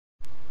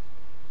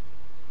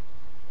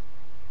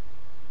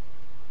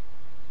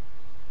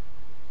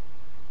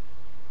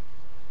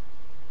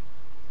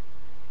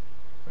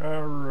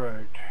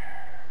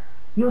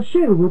Your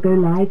show will go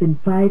live in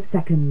 5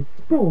 seconds.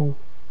 4,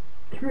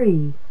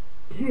 3,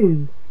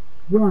 2,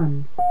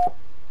 1.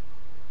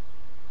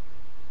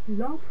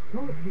 Blog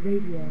Talk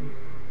Radio.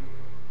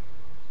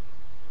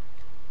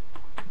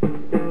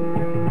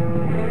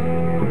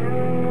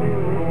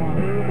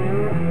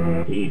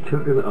 He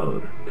took an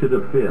oath to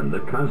defend the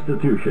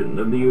Constitution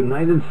of the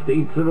United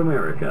States of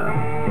America.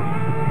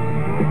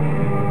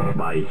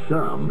 By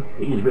some,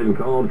 he's been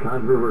called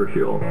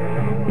controversial.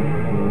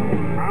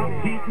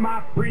 I'll keep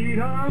my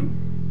freedom,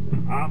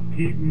 I'll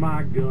keep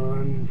my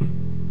guns,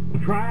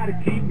 try to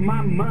keep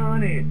my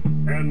money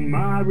and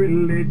my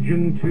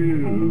religion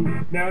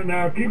too.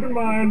 Now keep in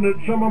mind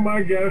that some of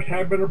my guests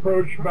have been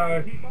approached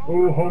by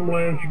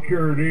Homeland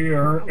Security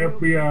or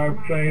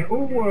FBI saying,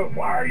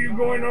 why are you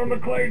going on the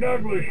Clay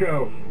Douglas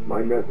show?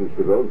 My message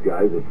to those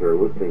guys, if they're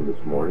listening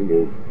this morning,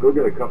 is go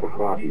get a cup of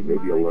coffee.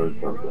 Maybe you'll learn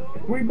something.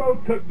 We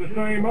both took the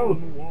same oath,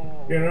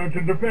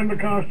 to defend the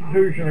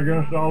Constitution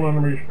against all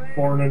enemies,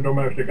 foreign and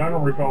domestic. I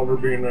don't recall there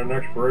being an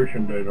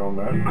expiration date on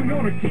that. I'm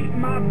going to keep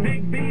my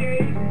big BA,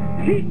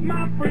 keep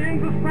my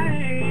friends the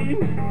same,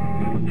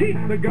 keep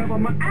the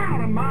government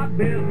out of my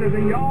business,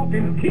 and y'all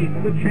can keep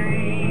the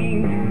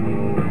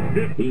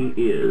change. He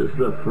is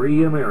the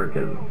free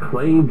American,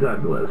 Clay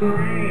Douglas. We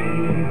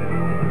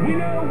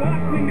know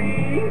what we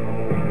need.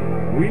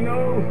 We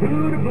know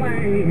who to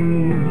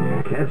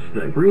blame. Catch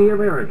the Free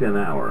American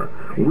Hour,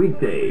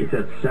 weekdays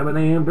at 7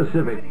 a.m.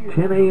 Pacific,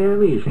 10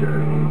 a.m.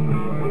 Eastern.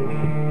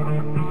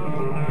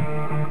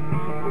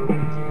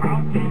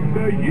 I'll keep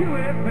the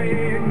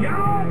USA and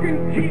y'all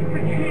can keep the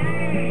change.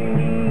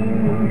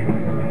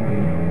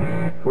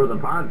 For the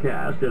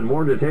podcast and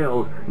more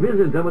details,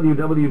 visit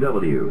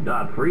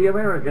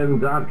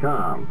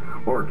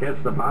www.freeamerican.com or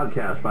catch the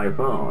podcast by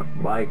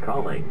phone by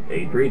calling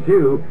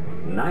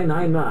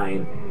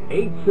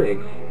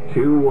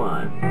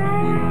 832-999-8621.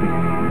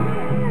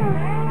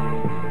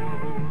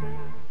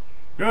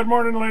 Good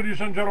morning, ladies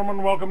and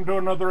gentlemen. Welcome to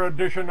another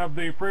edition of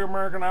the Free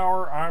American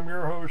Hour. I'm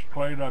your host,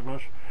 Clay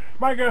Douglas.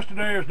 My guest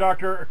today is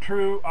Dr.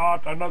 True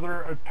Ott,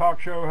 another talk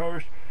show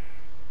host,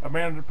 a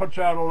man that puts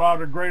out a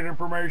lot of great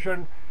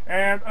information,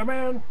 and a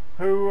man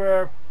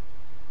who,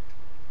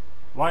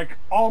 like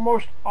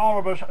almost all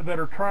of us that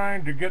are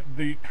trying to get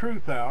the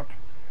truth out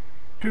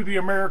to the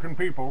American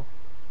people,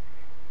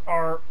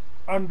 are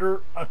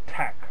under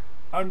attack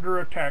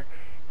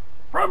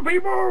from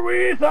people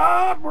we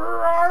thought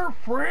were our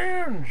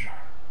friends.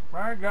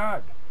 My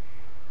God.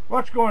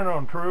 What's going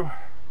on, True?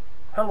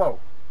 Hello.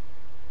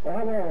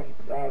 Hello.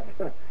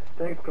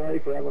 Thanks, Clay,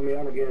 for having me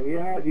on again.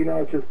 Yeah,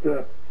 it's just,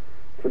 to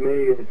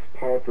me, it's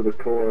par for the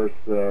course.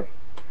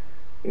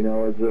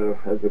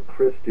 As a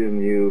Christian,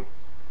 you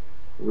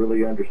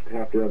really have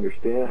to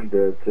understand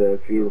that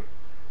if you're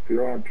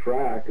on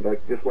track,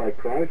 just like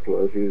Christ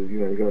was,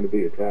 you're going to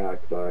be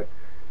attacked by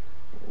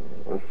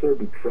a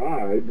certain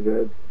tribe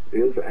that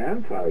is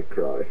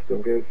anti-Christ.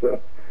 Okay,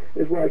 so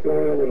it's like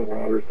oil and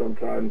water.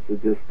 Sometimes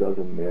it just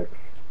doesn't mix,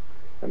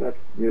 and that's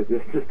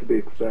just to be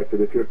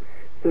expected. If you're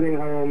sitting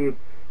home,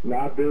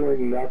 not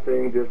doing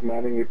nothing, just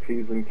minding your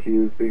P's and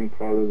Q's, being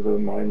part of the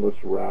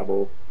mindless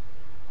rabble,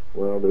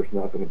 well, there's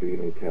not going to be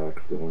any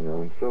attacks going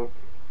on. So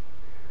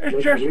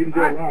it's just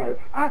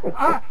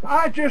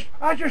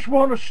I just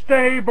want to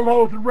stay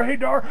below the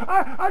radar.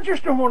 I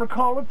just don't want to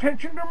call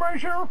attention to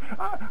myself.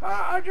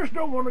 I just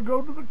don't want to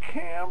go to the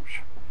camps.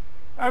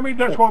 I mean,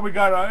 that's what we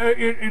got.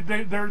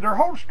 Their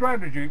whole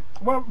strategy.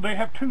 Well, they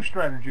have two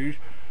strategies: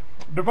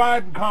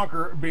 divide and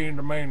conquer being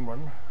the main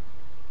one.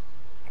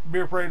 Be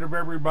afraid of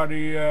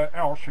everybody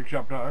else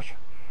except us,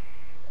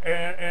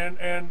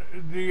 and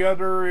the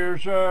other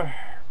is.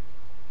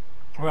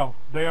 Well,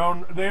 they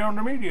own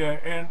the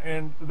media,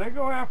 and they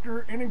go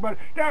after anybody.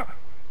 Now,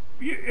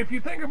 if you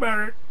think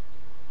about it,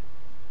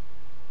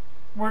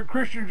 where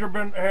Christians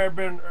have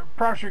been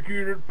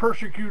persecuted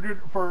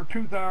for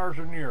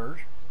 2,000 years,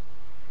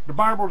 the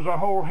Bible is a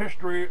whole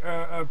history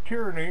of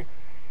tyranny,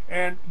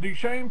 and the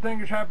same thing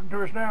has happened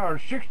to us now.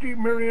 60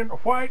 million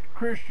white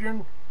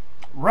Christian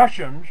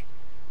Russians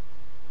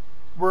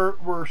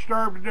were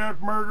starved to death,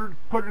 murdered,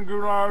 put in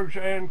gulags,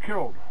 and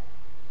killed.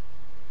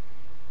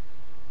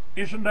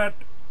 Isn't that,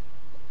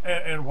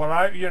 and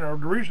what the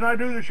reason I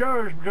do the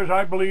show is because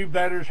I believe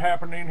that is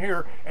happening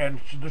here, and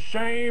it's the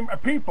same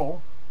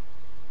people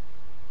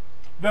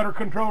that are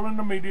controlling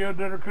the media,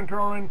 that are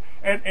controlling,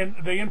 and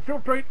they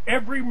infiltrate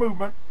every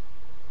movement,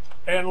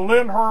 and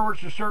Len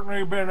Horowitz has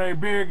certainly been a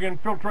big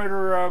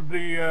infiltrator of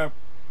the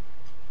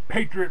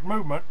patriot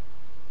movement,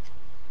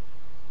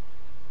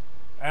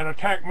 and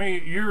attacked me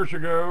years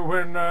ago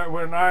when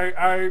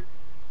I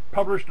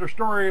published a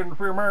story in the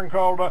Free American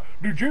called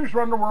 "Do Jews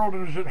Run the World?"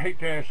 and does it hate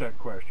to ask that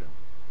question?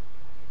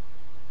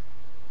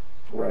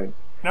 Right.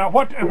 Now,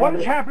 what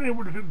is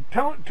happening?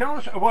 Tell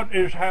us what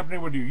is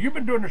happening with you. You've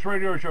been doing this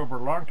radio show for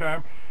a long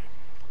time.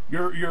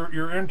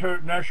 You're into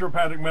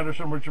naturopathic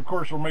medicine, which of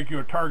course will make you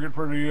a target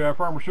for the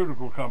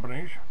pharmaceutical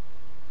companies.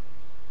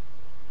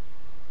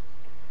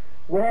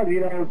 Well, you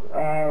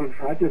know,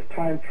 I just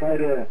try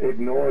to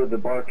ignore the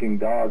barking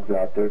dogs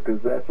out there,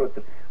 because that's what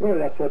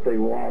that's what they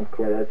want,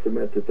 Clay. I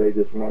submit that they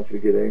just want you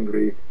to get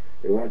angry.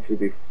 They want you to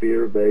be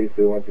fear-based.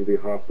 They want you to be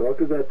hostile,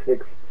 because that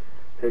takes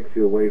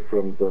you away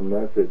from the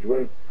message.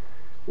 When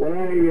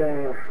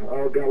I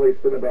oh golly,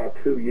 it's been about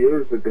 2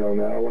 years ago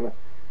now.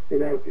 You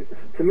know,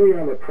 to me,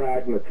 I'm a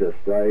pragmatist.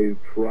 I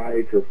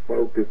try to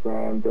focus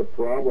on the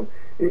problem.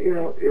 You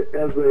know,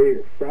 as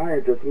a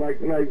scientist,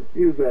 and I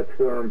use that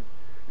term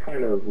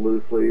kind of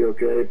loosely,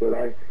 okay, but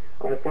I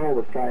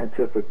follow the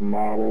scientific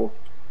model.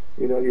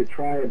 You know, you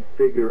try and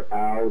figure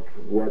out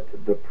what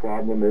the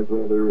problem is,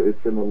 whether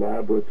it's in the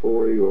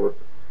laboratory or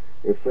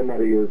if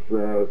somebody is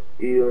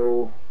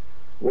ill,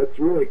 what's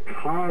really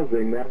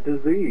causing that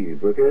disease,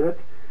 okay?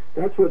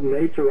 That's what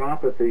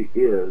naturopathy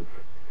is.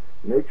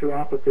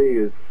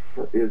 Naturopathy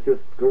is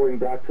just going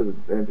back to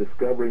and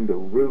discovering the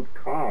root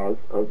cause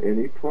of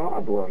any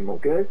problem,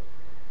 okay?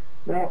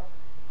 Now,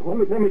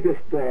 let me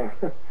just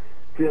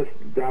just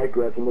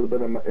digress a little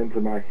bit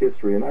into my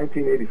history. In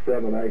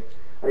 1987, I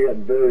got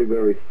very,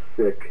 very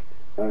sick,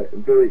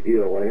 very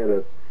ill. I had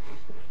a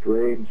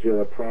strange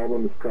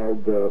problem. It's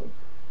called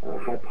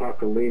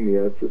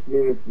hypokalemia. It just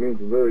means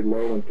very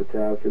low in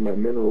potassium. My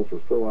minerals were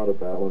so out of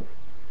balance.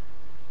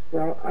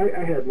 Now,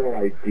 I had no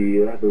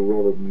idea the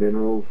role of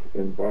minerals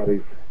in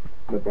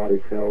the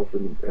body's health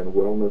and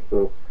wellness.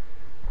 So,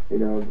 you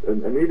know,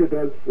 and neither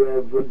does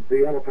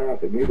the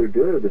allopathic. Neither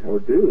did or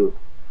do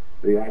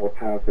the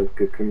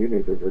allopathic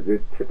community,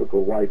 the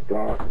typical white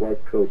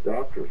coat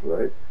doctors,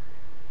 right?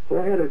 So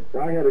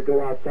I had to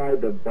go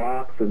outside the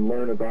box and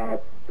learn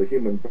about the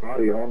human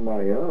body on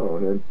my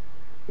own, and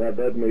that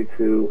led me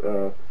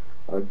to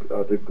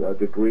a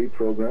degree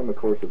program, a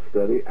course of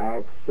study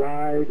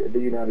outside the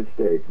United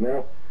States.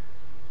 Now,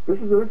 this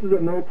is a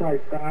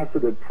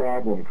multifaceted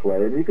problem,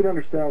 Clay, and you can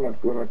understand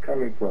where I'm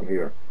coming from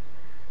here.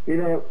 You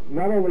know,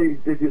 not only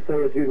did you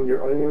say as in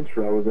your own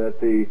intro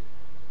that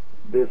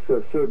this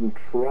certain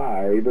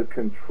tribe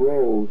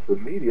controls the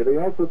media, they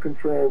also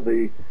control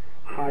the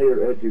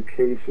higher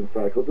education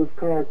cycles. It's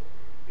called,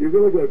 if you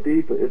really go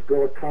deep, it's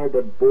called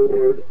the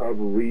Board of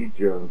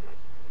Regents.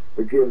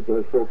 It gives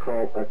a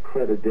so-called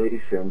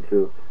accreditation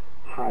to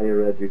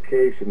higher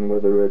education,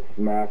 whether it's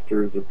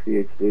master's or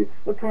PhD,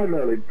 but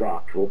primarily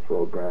doctoral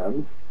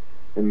programs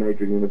in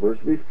major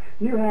universities.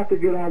 You have to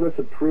get all this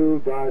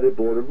approved by the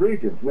Board of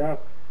Regents. Now,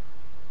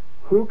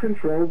 who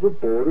controls the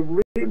Board of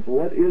Regents?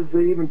 What is the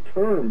even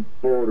term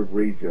Board of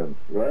Regents,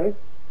 right?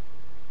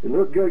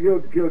 You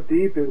go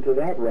deep into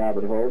that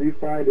rabbit hole, you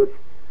find it's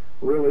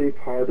really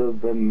part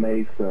of the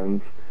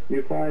Masons.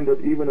 You find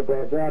that even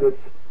above that, it's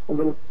a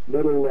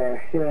little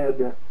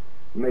head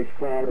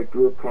Masonic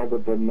group called the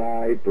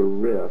B'nai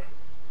B'rith,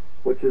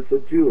 which is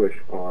the Jewish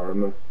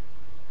arm,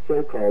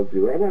 so-called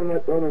Jew. I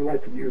don't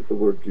like to use the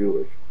word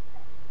Jewish.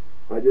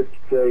 I just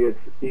say it's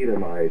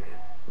Edomite,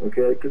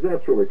 okay? Because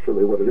that's really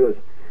truly what it is.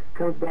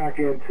 Comes back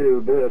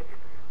into this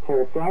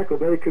whole cycle.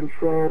 They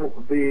control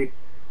the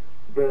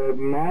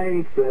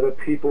mindset of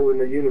people in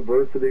the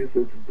universities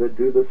that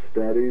do the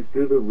studies,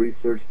 do the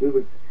research,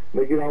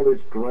 they get all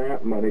this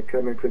grant money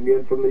coming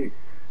in from the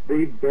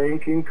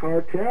banking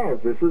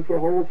cartels. This is the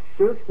whole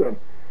system.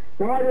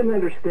 Now, I didn't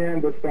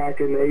understand this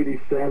back in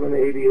 87,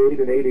 88,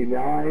 and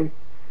 89,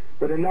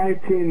 but in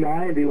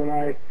 1990, when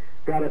I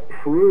got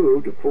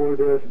approved for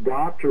this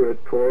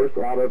doctorate course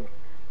out of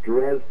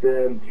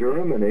Dresden,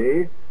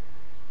 Germany,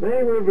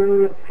 they were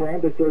very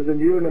upfront. It says,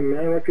 you in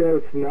America,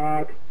 it's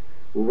not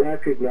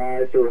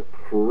recognized or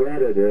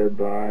accredited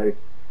by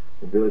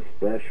this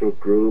special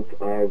group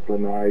of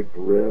B'nai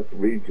B'rith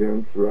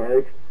regents,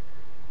 right?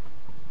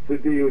 So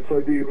do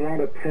you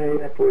want to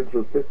pay upwards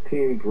of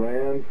 15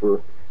 grand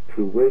for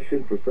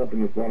tuition for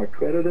something that's not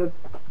accredited?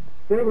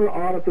 They were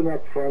honest and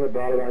upfront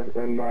about it,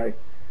 and my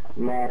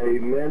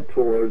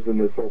mentors in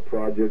this whole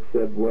project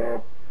said,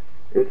 well,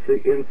 it's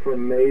the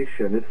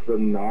information, it's the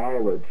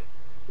knowledge,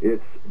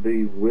 it's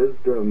the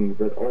wisdom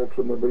that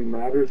ultimately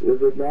matters,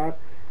 is it not?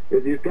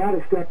 You've got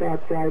to step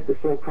outside the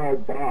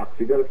so-called box.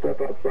 You've got to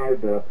step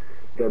outside the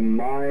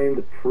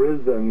mind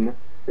prison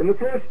in the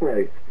first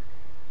place.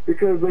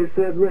 Because they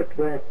said, look,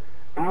 the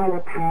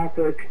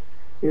allopathic,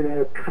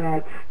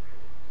 cut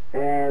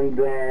and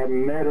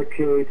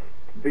medicate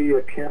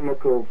via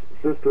chemicals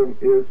system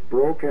is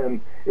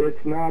broken.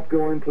 It's not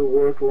going to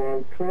work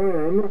long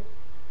term.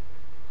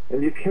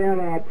 And you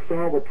cannot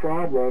solve a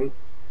problem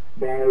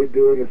by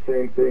doing the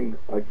same thing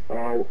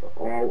all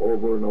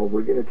over and over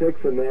again. It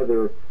takes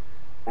another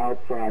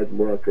outside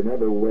look,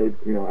 another way,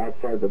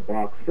 outside the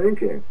box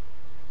thinking.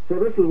 So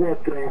this is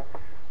what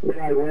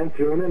I went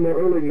through, and in the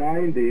early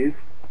 90s,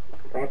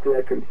 after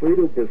I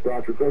completed this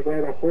doctorate course, I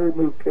had a whole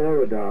new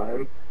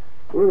paradigm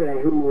really on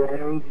who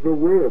runs the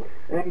world.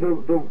 And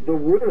the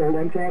world,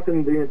 I'm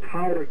talking the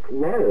entire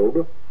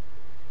globe,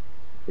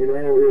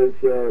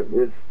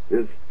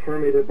 is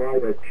permeated by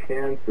the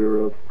cancer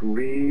of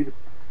greed,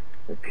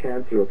 a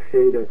cancer of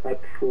hate, a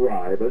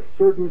tribe, a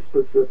certain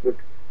specific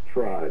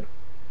tribe.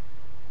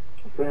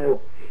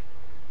 So,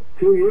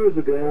 2 years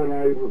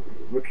ago,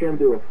 when I came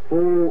to a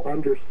full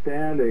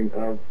understanding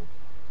of,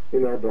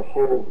 the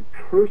whole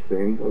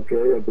cursing,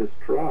 okay, of this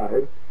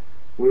tribe,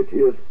 which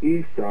is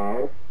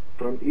Esau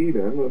from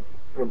Edom,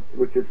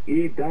 which is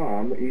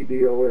Edom,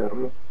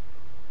 E-D-O-M,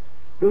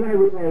 then I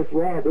realized,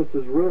 wow, this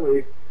is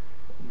really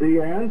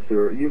the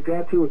answer. You've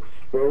got to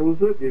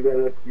expose it. You've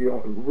got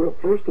to,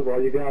 first of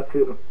all, you got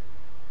to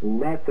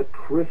let the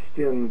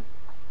Christian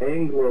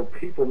Anglo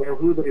people know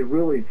who they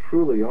really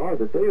truly are,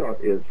 that they are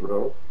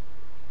Israel,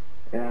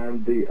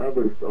 and the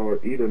others are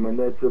Edom, and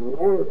that's a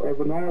war of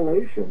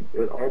annihilation.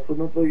 It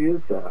ultimately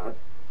is that.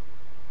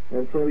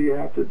 And so you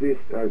have to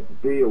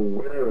be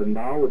aware and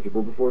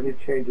knowledgeable before you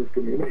change this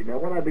community. Now,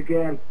 when I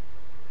began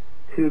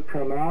to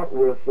come out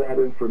with that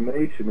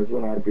information is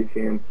when I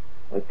became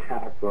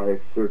attacked by a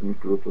certain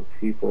group of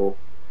people.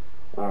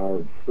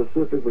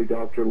 Specifically,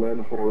 Dr.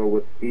 Len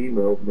Horowitz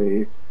emailed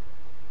me,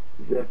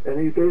 and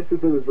he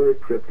basically was very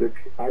cryptic.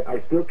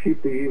 I still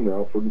keep the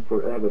email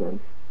for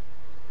evidence.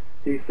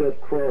 He said,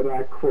 quote, and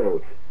I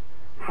quote,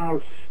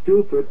 "How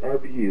stupid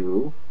of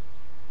you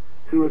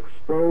to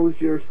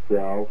expose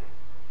yourself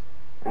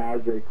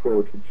as a,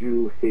 quote,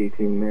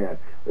 Jew-hating man."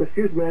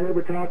 Excuse me, I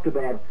never talked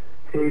about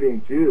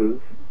hating Jews.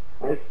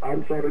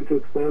 I'm starting to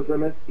expose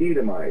them as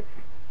Edomites.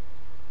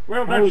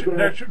 Well,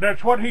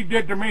 that's what he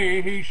did to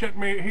me.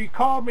 He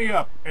called me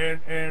up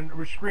and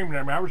was screaming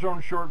at me. I was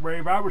on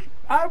shortwave.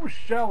 I was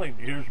selling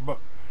his book.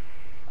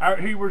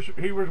 He was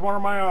one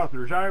of my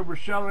authors. I was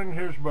selling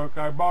his book.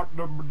 I bought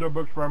the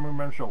books from him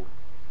and sold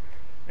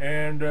them.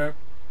 And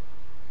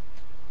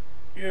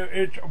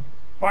it's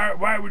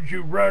why would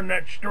you run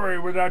that story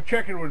without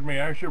checking with me?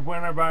 I said,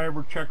 when have I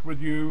ever checked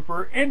with you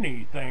for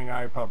anything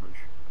I publish?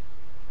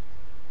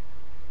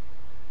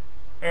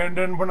 And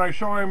then when I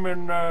saw him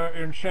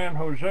in San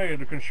Jose at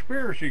the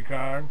Conspiracy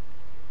Con,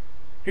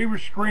 he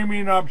was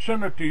screaming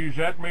obscenities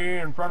at me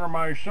in front of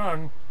my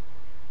son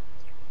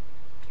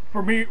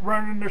for me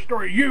running the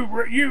story.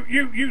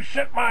 You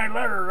sent my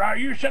letter.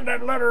 You sent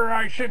that letter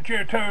I sent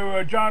you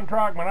to John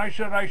Trogman. I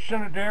said I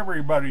sent it to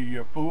everybody,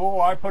 you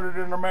fool. I put it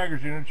in the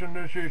magazine. It's in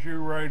this issue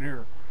right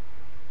here.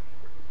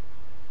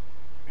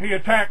 He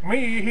attacked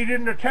me. He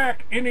didn't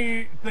attack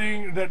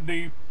anything that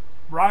the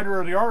writer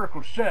of the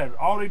article said.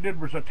 All he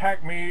did was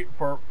attack me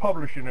for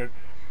publishing it.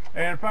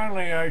 And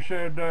finally I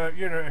said,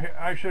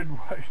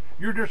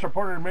 you're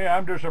disappointed in me,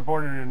 I'm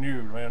disappointed in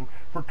you, man,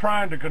 for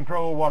trying to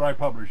control what I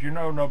publish.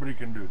 Nobody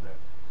can do that.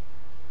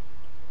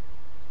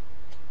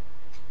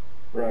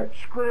 Right.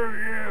 Screw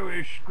you,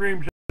 he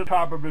screams at the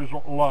top of his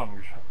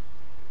lungs.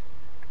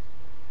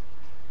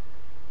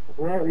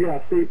 Well, yeah,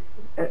 see,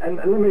 and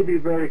let me be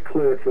very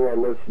clear to our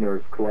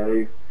listeners,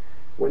 Clay.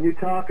 When you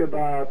talk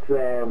about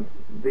the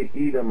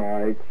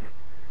Edomites,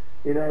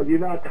 you're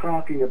not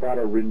talking about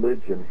a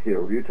religion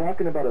here. You're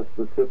talking about a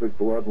specific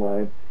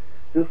bloodline,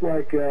 just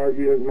like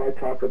you might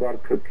talk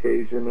about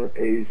Caucasian or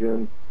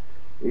Asian,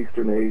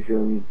 Eastern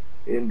Asian,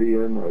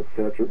 Indian,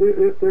 etc.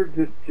 They're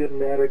just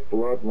genetic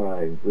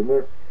bloodlines,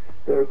 and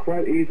they're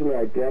quite easily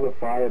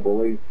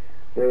identifiable.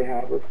 They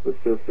have a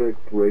specific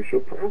racial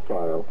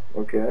profile,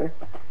 okay?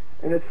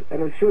 And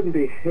it shouldn't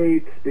be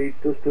hate speech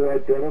just to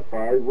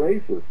identify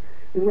races.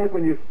 It's like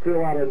when you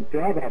fill out a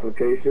job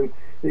application,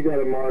 you got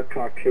to mark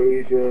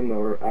Caucasian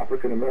or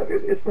African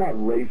American. It's not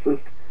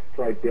racist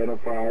to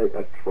identify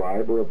a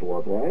tribe or a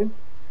bloodline.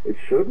 It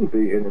shouldn't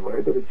be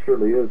anyway, but it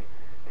surely is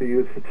to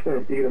use the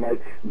term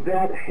Edomite.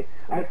 That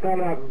I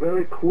found out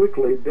very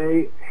quickly.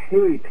 They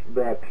hate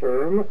that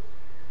term.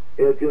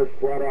 It just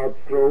flat out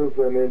throws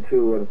them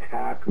into an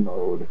attack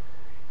mode.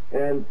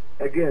 And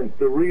again,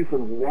 the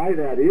reason why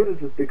that is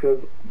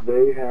because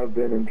they have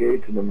been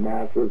engaged in a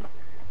massive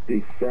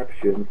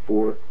deception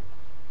for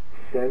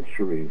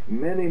centuries,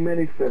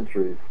 many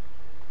centuries,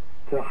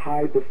 to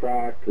hide the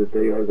fact that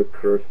they are the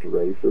cursed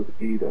race of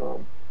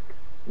Edom.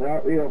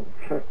 Now,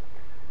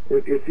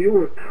 if you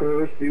were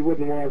cursed, you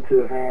wouldn't want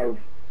to have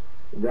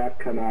that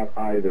come out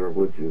either,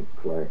 would you,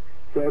 Clay?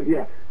 So,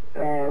 yeah,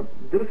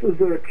 this is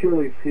their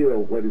Achilles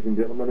heel, ladies and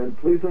gentlemen, and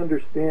please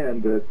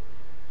understand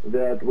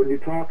that when you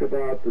talk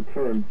about the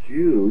term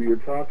Jew, you're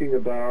talking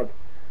about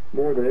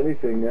more than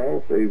anything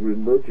else a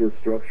religious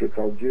structure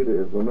called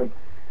Judaism, and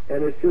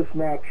it's just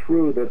not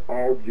true that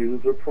all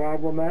Jews are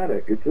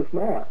problematic. It's just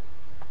not.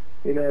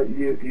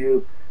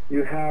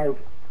 You have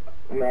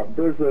now.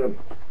 There's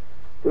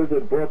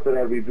a book that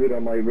I reviewed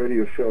on my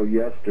radio show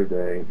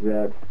yesterday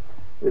that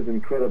is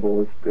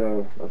incredible.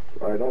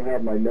 I don't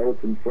have my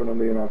notes in front of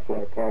me, and so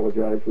I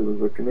apologize. It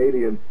was a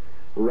Canadian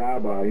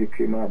rabbi who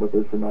came out with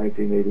this in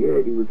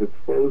 1988. He was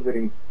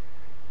exposing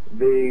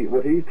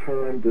what he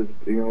termed as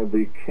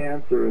the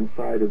cancer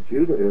inside of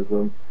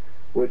Judaism,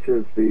 which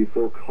is the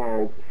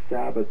so-called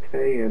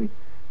Sabbatean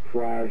 /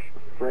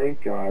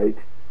 Frankite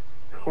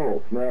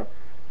cult. Now,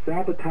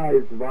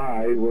 Sabbatai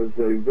Zvi was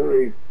a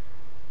very,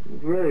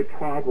 very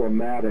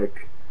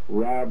problematic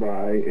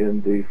rabbi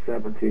in the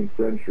 17th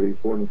century,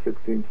 born in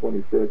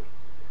 1626,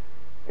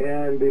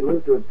 and he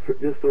lived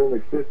just only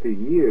 50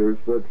 years,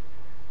 but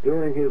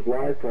during his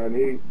lifetime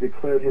he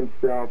declared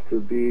himself to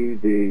be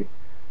the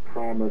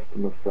promised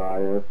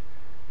Messiah,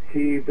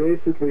 he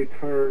basically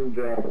turned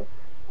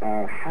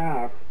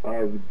half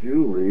of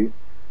Jewry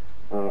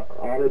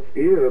on its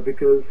ear,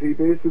 because he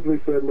basically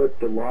said, look,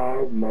 the law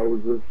of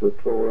Moses, the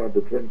Torah,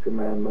 the Ten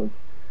Commandments,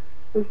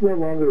 is no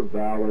longer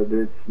valid.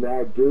 It's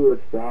now do as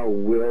thou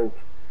wilt.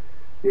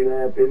 You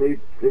know, and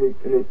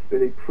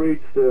he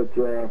preached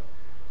that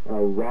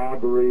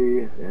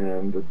robbery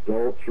and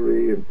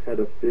adultery and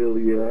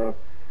pedophilia,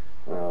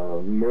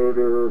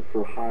 murder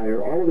for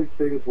hire, all of these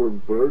things were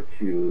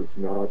virtues,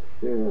 not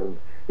sins.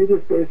 He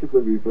just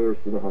basically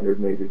reversed in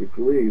 180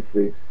 degrees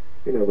the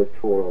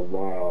Torah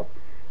law.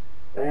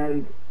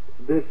 And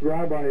this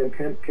rabbi in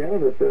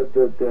Canada said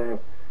that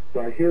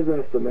by his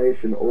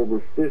estimation,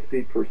 over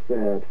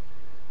 50%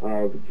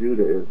 of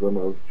Judaism,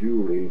 of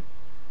Jewry,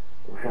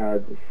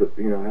 had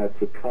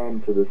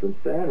succumbed to this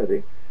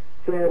insanity.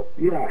 So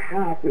yeah,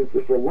 half is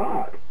just a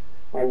lot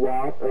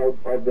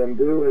of them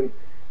do.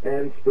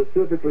 And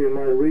specifically in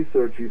my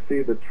research, you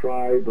see the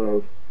tribe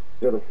of,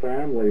 the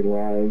family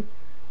line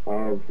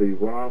of the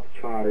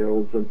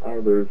Rothschilds and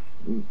others,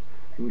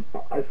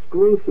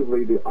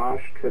 exclusively the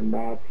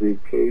Ashkenazi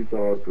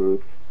Khazar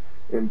groups,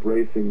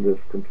 embracing this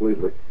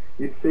completely.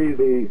 You see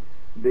the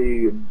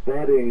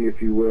budding,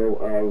 if you will,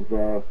 of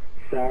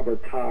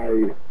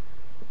Sabbatai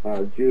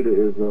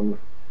Judaism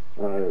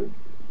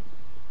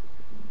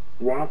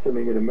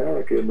blossoming in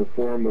America in the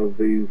form of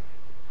these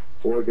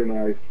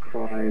organized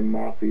crime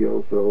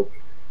mafioso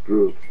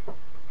groups.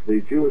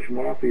 The Jewish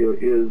mafia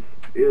is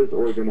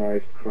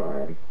organized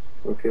crime.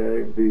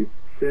 Okay, the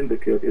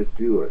syndicate is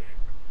Jewish.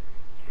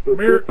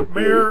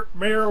 Meyer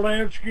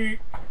Lansky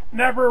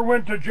never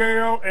went to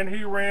jail, and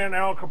he ran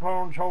Al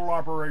Capone's whole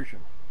operation.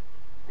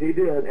 He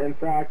did. In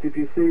fact, if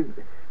you see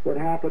what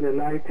happened in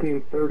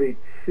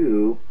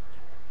 1932,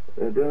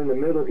 during the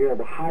middle,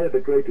 the height of the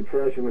Great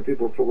Depression, when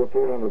people were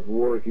thrown out of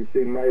work, you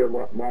see Meyer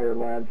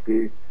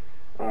Lansky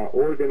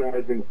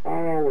organizing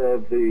all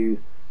of the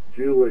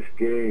Jewish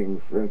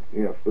gangs, and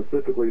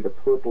specifically the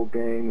Purple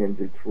Gang in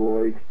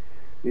Detroit.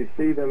 You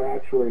see them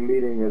actually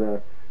meeting at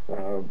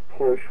a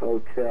posh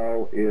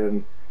hotel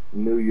in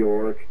New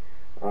York.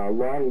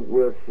 Along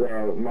with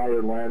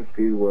Meyer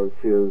Lansky was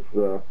his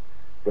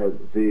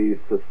the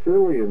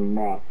Sicilian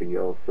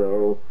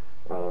mafioso,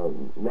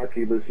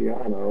 Lucky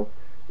Luciano.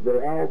 They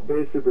all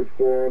basically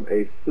formed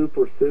a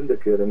super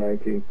syndicate in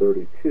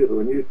 1932,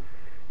 and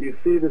you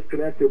see this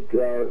connected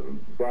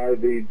by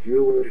the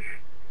Jewish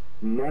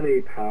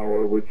money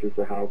power, which is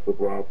the House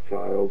of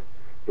Rothschild,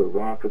 the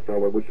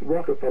Rockefeller, which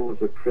Rockefeller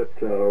is a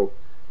crypto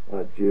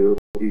Jew.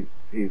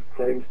 He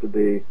claims to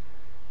be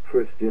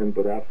Christian,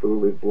 but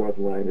absolutely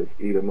bloodline is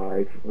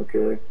Edomite.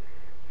 Okay,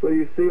 so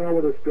you see all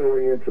of this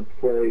going into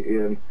play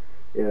in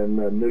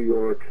New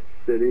York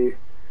City.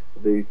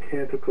 The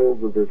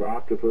tentacles of this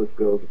octopus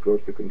goes, of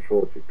course, to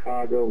control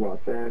Chicago, Los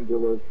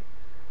Angeles,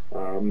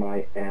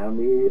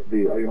 Miami.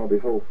 The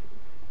whole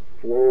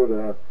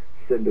Florida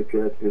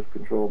syndicate is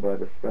controlled by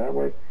this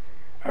family.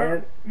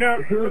 Now,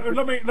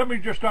 let me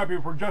just stop you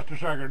for just a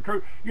second.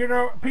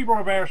 People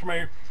have asked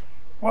me,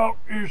 well,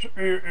 is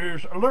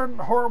Len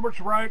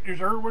Horowitz right?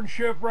 Is Irwin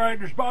Schiff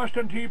right? Is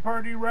Boston Tea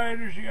Party right?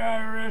 Is the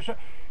IRS?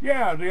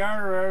 Yeah, the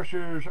IRS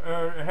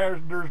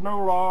there's no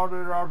law that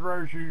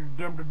authorizes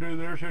them to do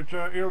this. It's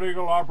an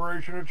illegal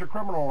operation. It's a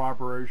criminal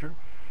operation.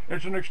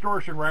 It's an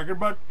extortion racket.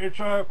 But it's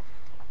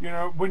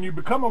when you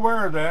become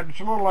aware of that, it's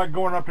a little like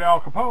going up to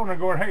Al Capone and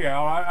going, hey,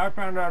 Al, I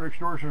found out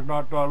extortion is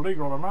not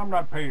legal, and I'm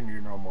not paying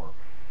you no more.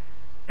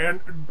 And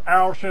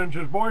Al sends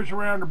his boys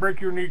around to break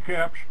your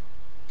kneecaps,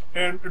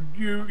 and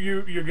you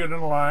get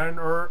in line,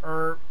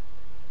 or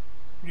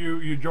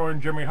you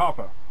join Jimmy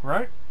Hoffa,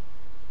 right?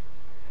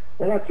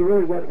 Well, that's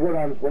really what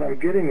I'm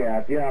getting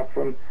at. Yeah,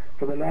 from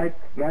the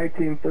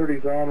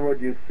 1930s onward,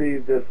 you see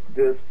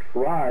this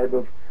tribe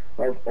of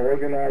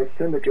organized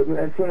syndicates,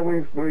 and so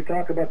when we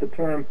talk about the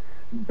term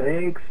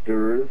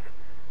banksters,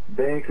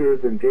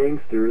 bankers and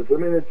gangsters, I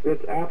mean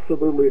it's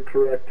absolutely a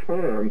correct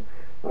term.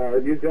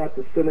 You've got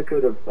the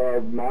syndicate of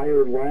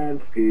Meyer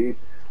Lansky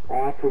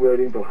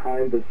operating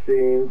behind the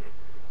scenes.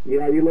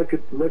 Yeah, you look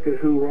at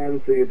who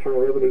runs the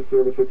Internal Revenue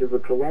Service, which is a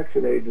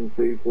collection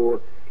agency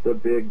for the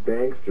big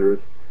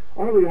banksters.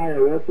 All the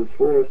IRS is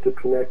forced to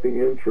collecting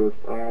interest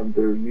on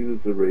their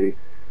usury,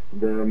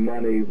 their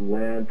money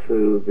lent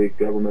to the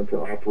government to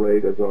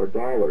operate as our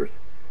dollars,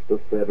 the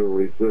Federal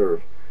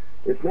Reserve.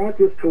 It's not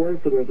just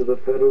coincidence that the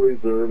Federal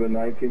Reserve in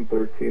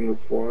 1913 was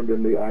formed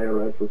and the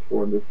IRS was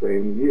formed the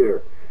same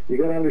year. You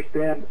got to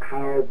understand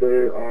how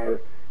they are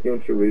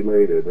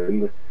interrelated,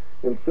 and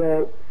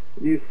so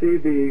you see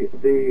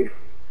the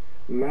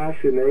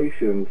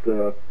machinations,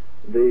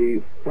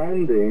 the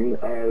funding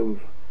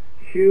of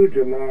huge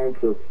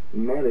amounts of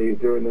money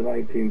during the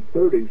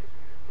 1930s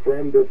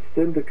from this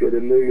syndicate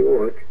in New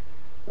York,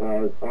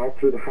 all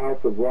through the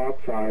House of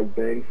Rothschild,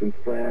 banks in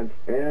France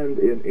and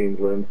in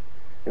England.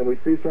 And we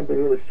see something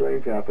really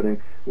strange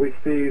happening. We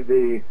see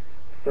the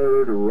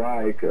Third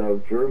Reich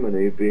of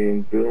Germany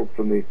being built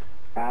from the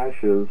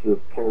ashes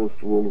of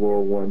post-World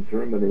War I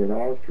Germany and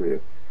Austria.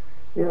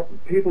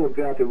 People have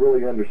got to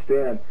really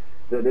understand,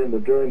 that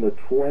during the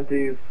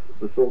 20s,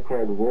 the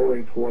so-called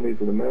Roaring 20s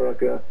in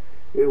America,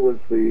 it was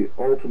the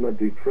ultimate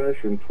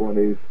depression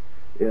 20s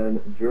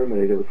in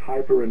Germany. There was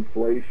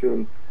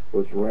hyperinflation,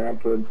 was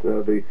rampant.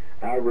 The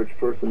average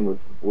person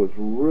was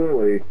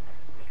really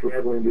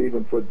struggling to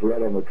even put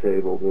bread on the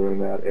table during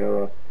that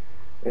era.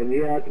 And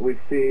yet we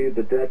see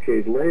the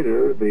decade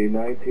later, the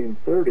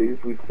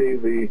 1930s, we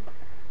see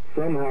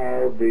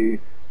somehow the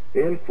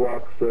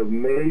influx of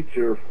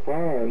major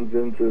funds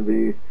into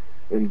the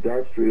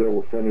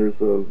industrial centers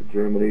of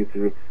Germany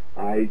through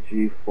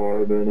IG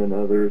Farben and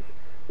others,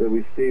 that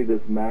we see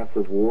this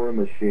massive war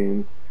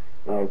machine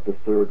of the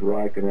Third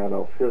Reich and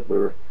Adolf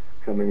Hitler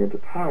coming into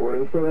power.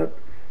 And so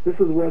this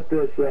is what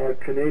this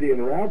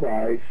Canadian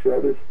rabbi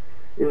showed us,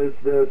 is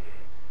this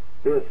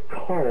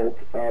cult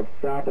of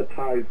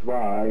sabbatized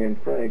Vi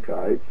and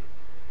Frankites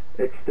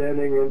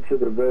extending into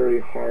the very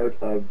heart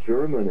of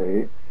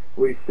Germany.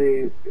 We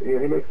see, he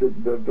makes a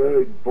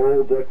very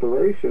bold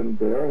declaration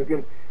there. And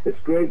again, it's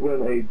great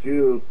when a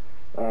Jew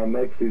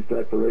makes these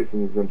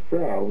declarations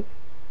themselves.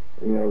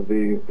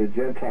 The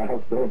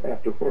Gentiles don't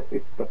have to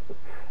worry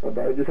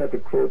about it. Just have to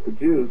quote the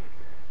Jews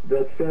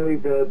that say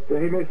that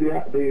he makes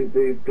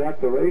the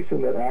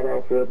declaration that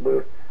Adolf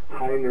Hitler,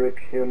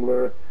 Heinrich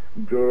Himmler,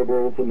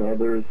 Goebbels, and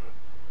others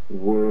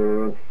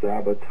were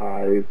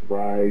sabotaged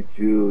by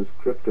Jews,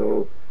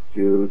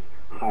 crypto-Jews,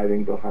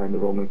 hiding behind the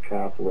Roman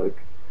Catholic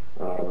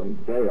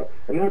veil.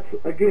 And that's,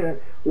 again,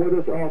 what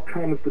this all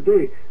comes to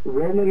be.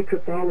 Roman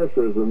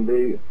Catholicism,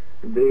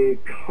 the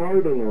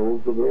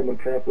cardinals of the Roman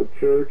Catholic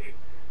Church,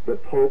 the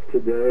Pope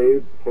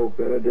today, Pope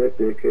Benedict,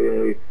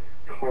 a.k.a.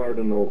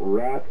 Cardinal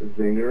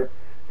Ratzinger,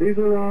 these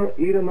are all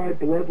Edomite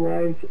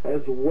bloodlines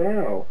as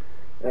well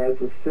as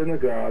the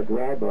synagogue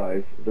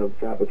rabbis of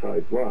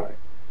sabbatized Vi.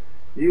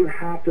 You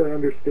have to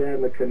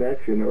understand the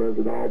connection, or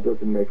it all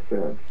doesn't make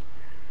sense.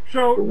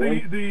 So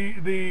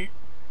these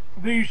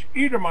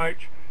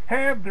Edomites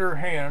have their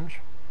hands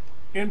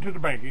into the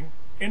banking,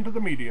 into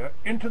the media,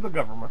 into the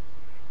government.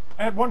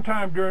 At one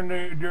time during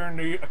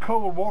the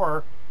Cold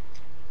War,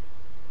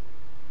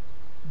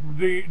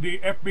 the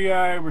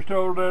FBI was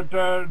told that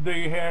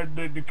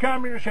the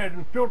communists had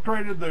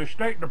infiltrated the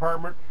State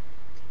Department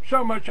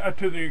so much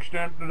to the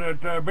extent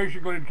that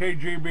basically the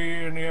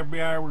KGB and the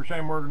FBI were the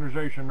same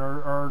organization,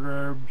 or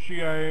the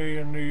CIA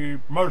and the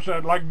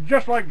Mossad,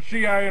 just like the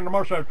CIA and the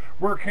Mossad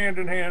work hand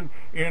in hand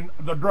in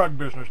the drug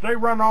business. They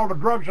run all the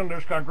drugs in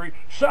this country,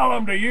 sell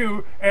them to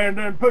you, and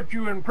then put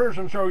you in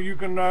prison so you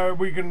can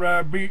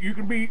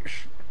be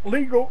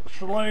legal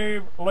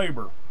slave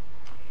labor.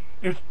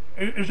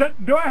 Is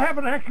that? Do I have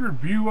an accurate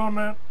view on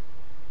that?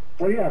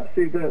 Well, yeah.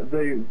 See,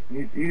 you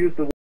use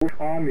the word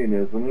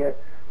communism.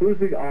 Who's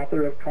the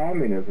author of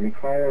communism?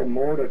 Karl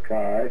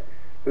Mordecai,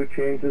 who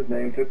changed his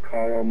name to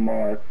Karl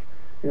Marx.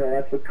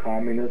 That's the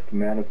Communist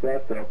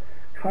Manifesto.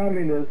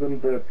 Communism,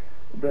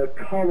 the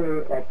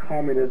color of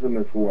communism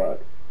is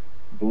what?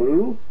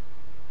 Blue?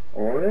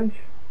 Orange?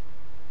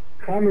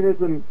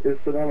 Communism is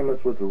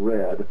synonymous with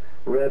red.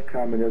 Red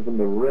communism,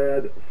 the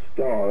red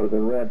star,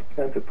 the red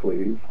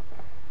pentacles,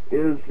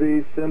 is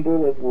the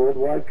symbol of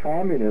worldwide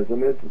communism.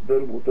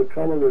 The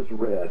color is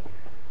red.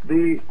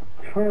 The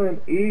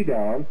term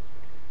Edom,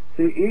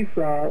 see,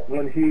 Esau,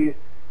 when he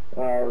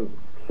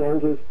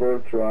sold his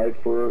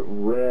birthright for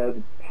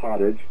red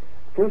pottage,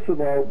 first of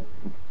all,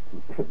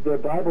 the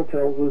Bible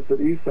tells us that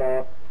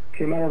Esau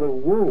came out of the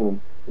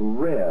womb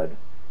red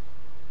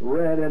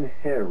and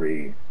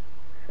hairy.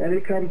 And he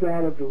comes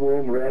out of the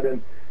womb red,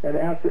 and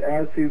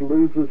as he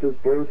loses his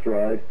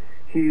birthright,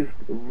 he's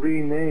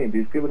renamed.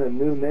 He's given a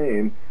new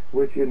name,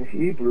 which in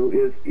Hebrew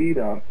is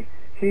Edom.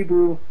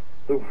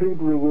 The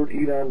Hebrew word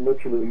Edom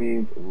literally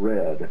means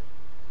red.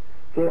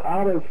 So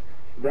out of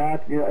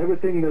that,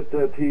 everything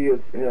that he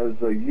has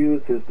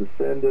used his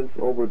descendants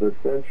over the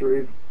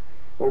centuries,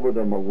 over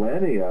the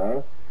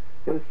millennia,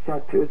 is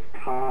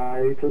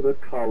tied to the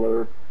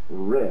color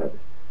red.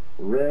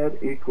 Red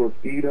equals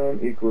Edom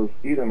equals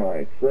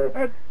Edomites. So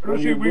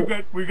see,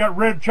 we've got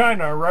Red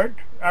China, right?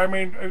 I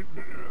mean,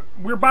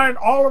 we're buying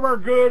all of our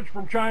goods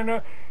from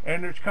China,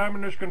 and it's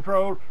communist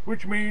controlled,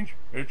 which means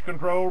it's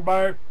controlled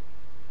by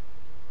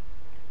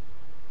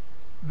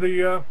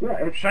the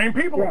same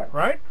people,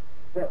 right?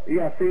 Well,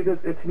 yeah, see,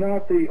 it's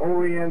not the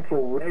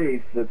Oriental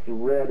race that's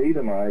red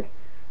Edomite,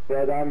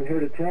 but I'm here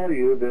to tell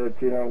you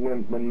that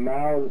when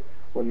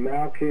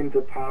Mao came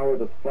to power,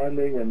 the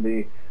funding and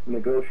the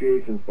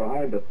negotiations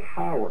behind the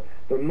power,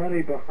 the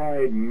money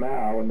behind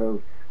Mao and the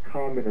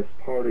Communist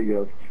Party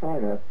of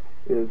China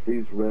is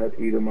these red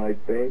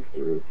Edomite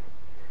banksters.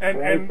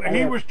 And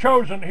he was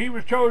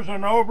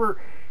chosen over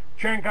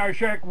Chiang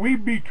Kai-shek. We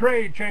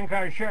betrayed Chiang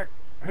Kai-shek,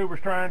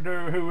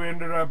 who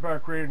ended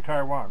up creating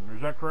Taiwan.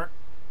 Is that correct?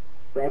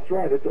 That's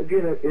right. It's,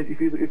 again,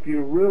 if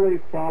you really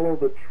follow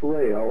the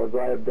trail, as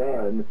I have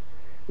done,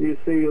 you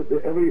see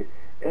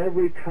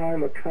every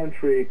time a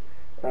country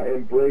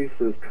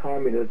embraces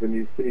communism,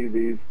 you see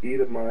these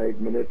Edomite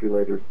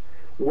manipulators,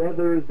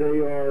 whether they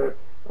are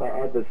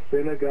the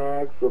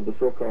synagogues of the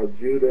so-called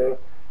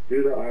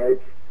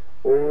Judahites,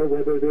 or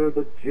whether they're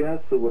the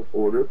Jesuit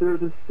order, they're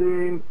the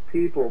same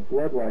people,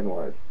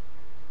 bloodline-wise.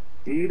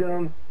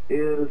 Edom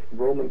is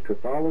Roman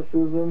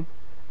Catholicism,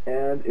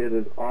 and it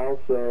is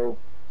also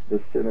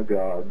the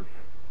synagogues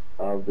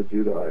of the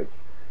Judahites.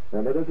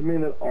 Now, that doesn't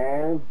mean that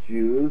all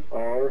Jews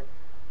are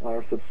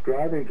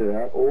subscribing to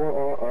that or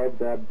are of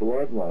that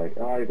bloodline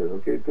either.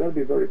 Okay, it's got to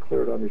be very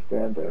clear to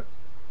understand that.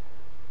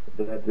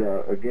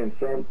 That again,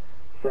 some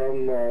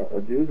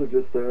Jews are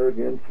just there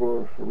again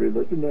for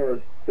religion. There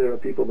are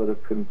people that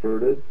have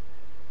converted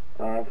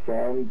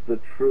from the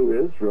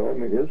true Israel. I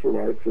mean,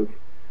 Israelites have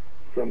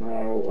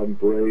somehow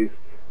embraced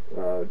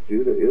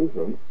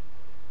Judaism,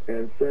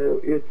 and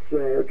so it's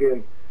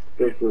again.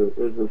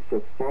 There's a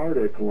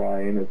Sephardic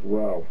line as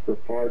well,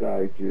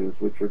 Sephardi Jews,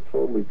 which are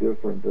totally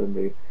different than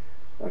the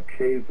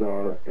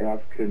Khazar,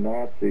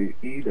 Ashkenazi,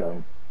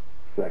 Edom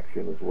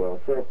section as well.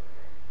 So,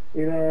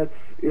 you know,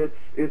 it's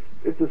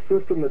a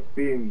system that's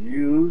being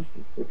used,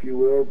 if you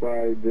will,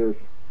 by this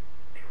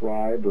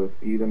tribe of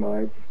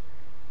Edomites,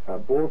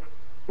 both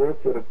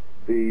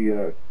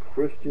the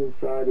Christian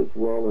side as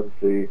well as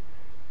the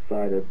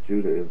side of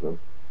Judaism.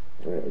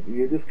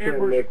 You just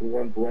can't make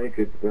one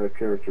blanket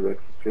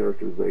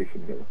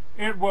characterization here.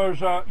 It was,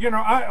 you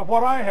know,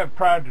 what I have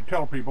tried to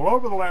tell people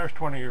over the last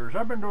 20 years,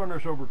 I've been doing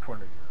this over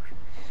 20 years,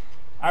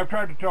 I've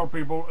tried to tell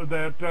people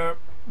that the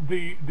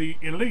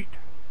elite,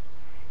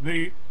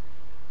 the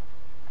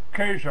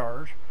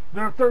Khazars,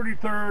 the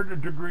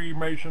 33rd degree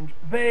Masons,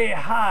 they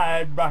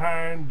hide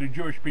behind the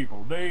Jewish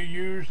people. They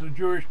use the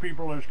Jewish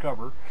people as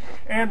cover,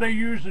 and they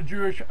use the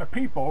Jewish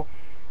people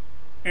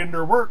in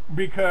their work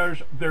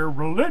because their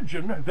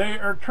religion, they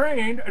are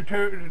trained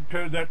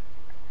to that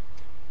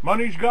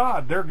money's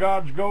God. Their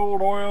God's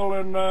gold, oil,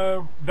 and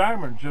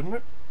diamonds, isn't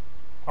it?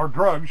 Or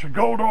drugs.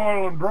 Gold,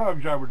 oil, and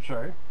drugs, I would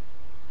say.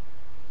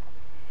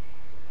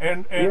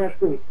 And yes,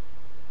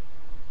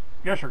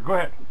 sir, go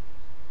ahead.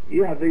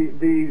 Yeah,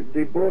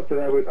 the book that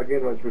I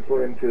was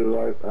referring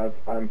to,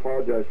 I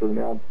apologize for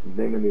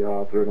naming the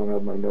author. I don't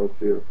have my notes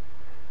here.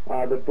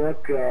 The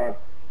book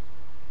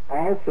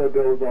also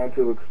goes on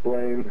to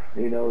explain,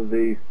 you know,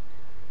 the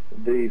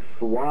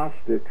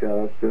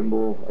swastika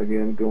symbol,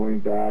 again going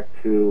back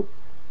to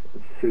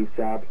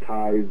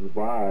sabbatized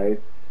by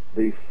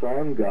the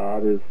sun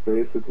god, is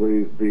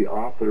basically the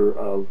author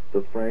of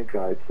the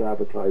Frankite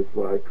sabbatized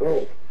by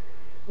cult.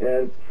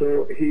 And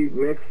so he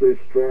makes a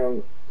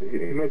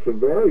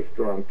very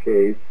strong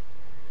case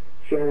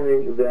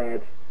showing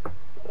that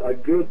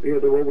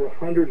there were over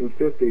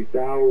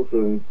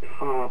 150,000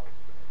 top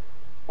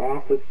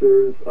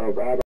officers of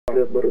Adolf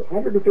Hitler,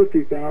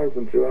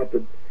 150,000 throughout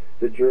the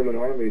German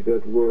army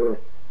that were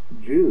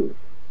Jews.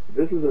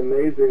 This is an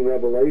amazing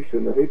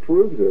revelation, and he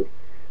proves it.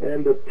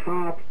 And the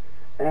top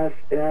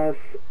SS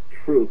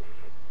troops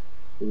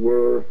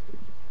were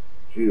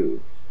Jews.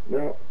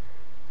 Now,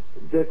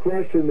 the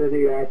question that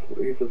he asked,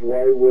 he says,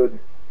 why would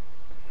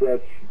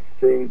such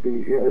thing be,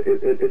 you know,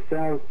 it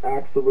sounds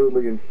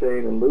absolutely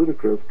insane and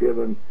ludicrous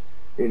given,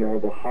 you know,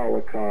 the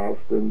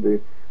Holocaust and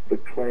the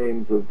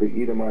claims of the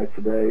Edomites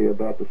today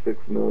about the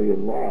 6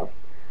 million lost.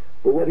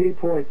 But what he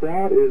points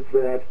out is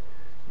that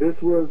this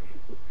was,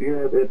 you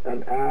know,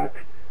 an act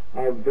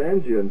of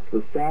vengeance.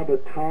 The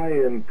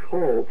Sabbatean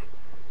cult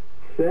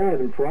said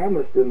and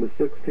promised in the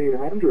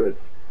 1600s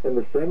and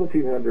the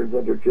 1700s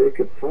under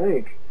Jacob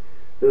Frank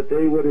that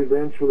they would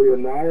eventually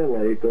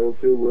annihilate those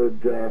who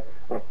would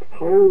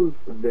oppose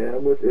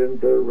them within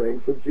their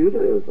ranks of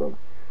Judaism.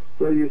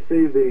 So you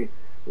see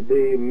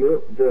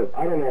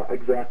I don't know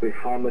exactly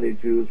how many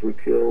Jews were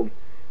killed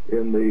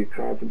in the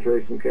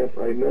concentration camps.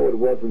 I know it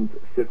wasn't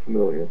 6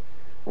 million.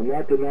 I'm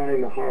not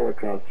denying the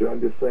Holocaust here.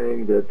 I'm just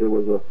saying that there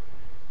was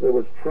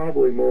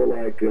probably more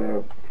like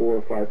 400,000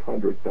 or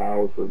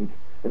 500,000,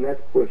 and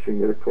that's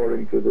pushing it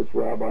according to this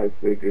rabbi's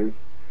figures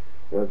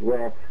as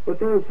well. But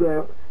those,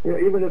 you know,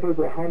 even if it was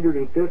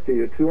 150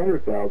 or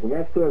 200,000,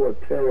 that's still a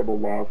terrible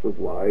loss of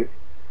life.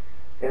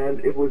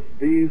 And it was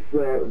these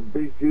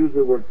Jews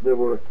that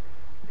were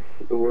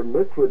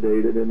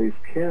liquidated in these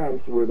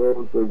camps were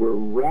those that were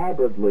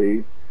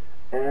rabidly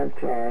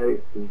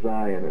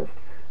anti-Zionist.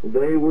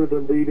 They were the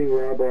leading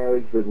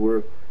rabbis that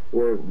were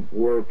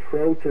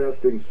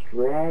protesting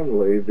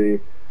strongly the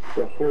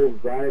whole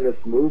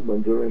Zionist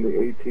movement during the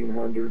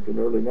 1800s and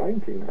early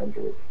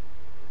 1900s.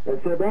 And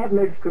so that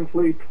makes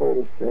complete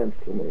total sense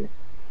to me.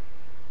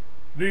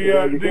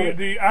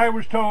 I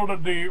was told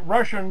that the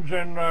Russians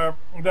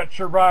that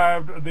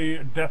survived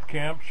the death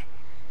camps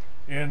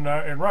in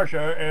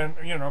Russia, and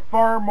you know,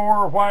 far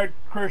more white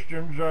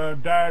Christians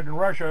died in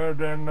Russia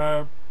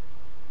than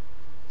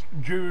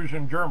Jews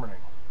in Germany.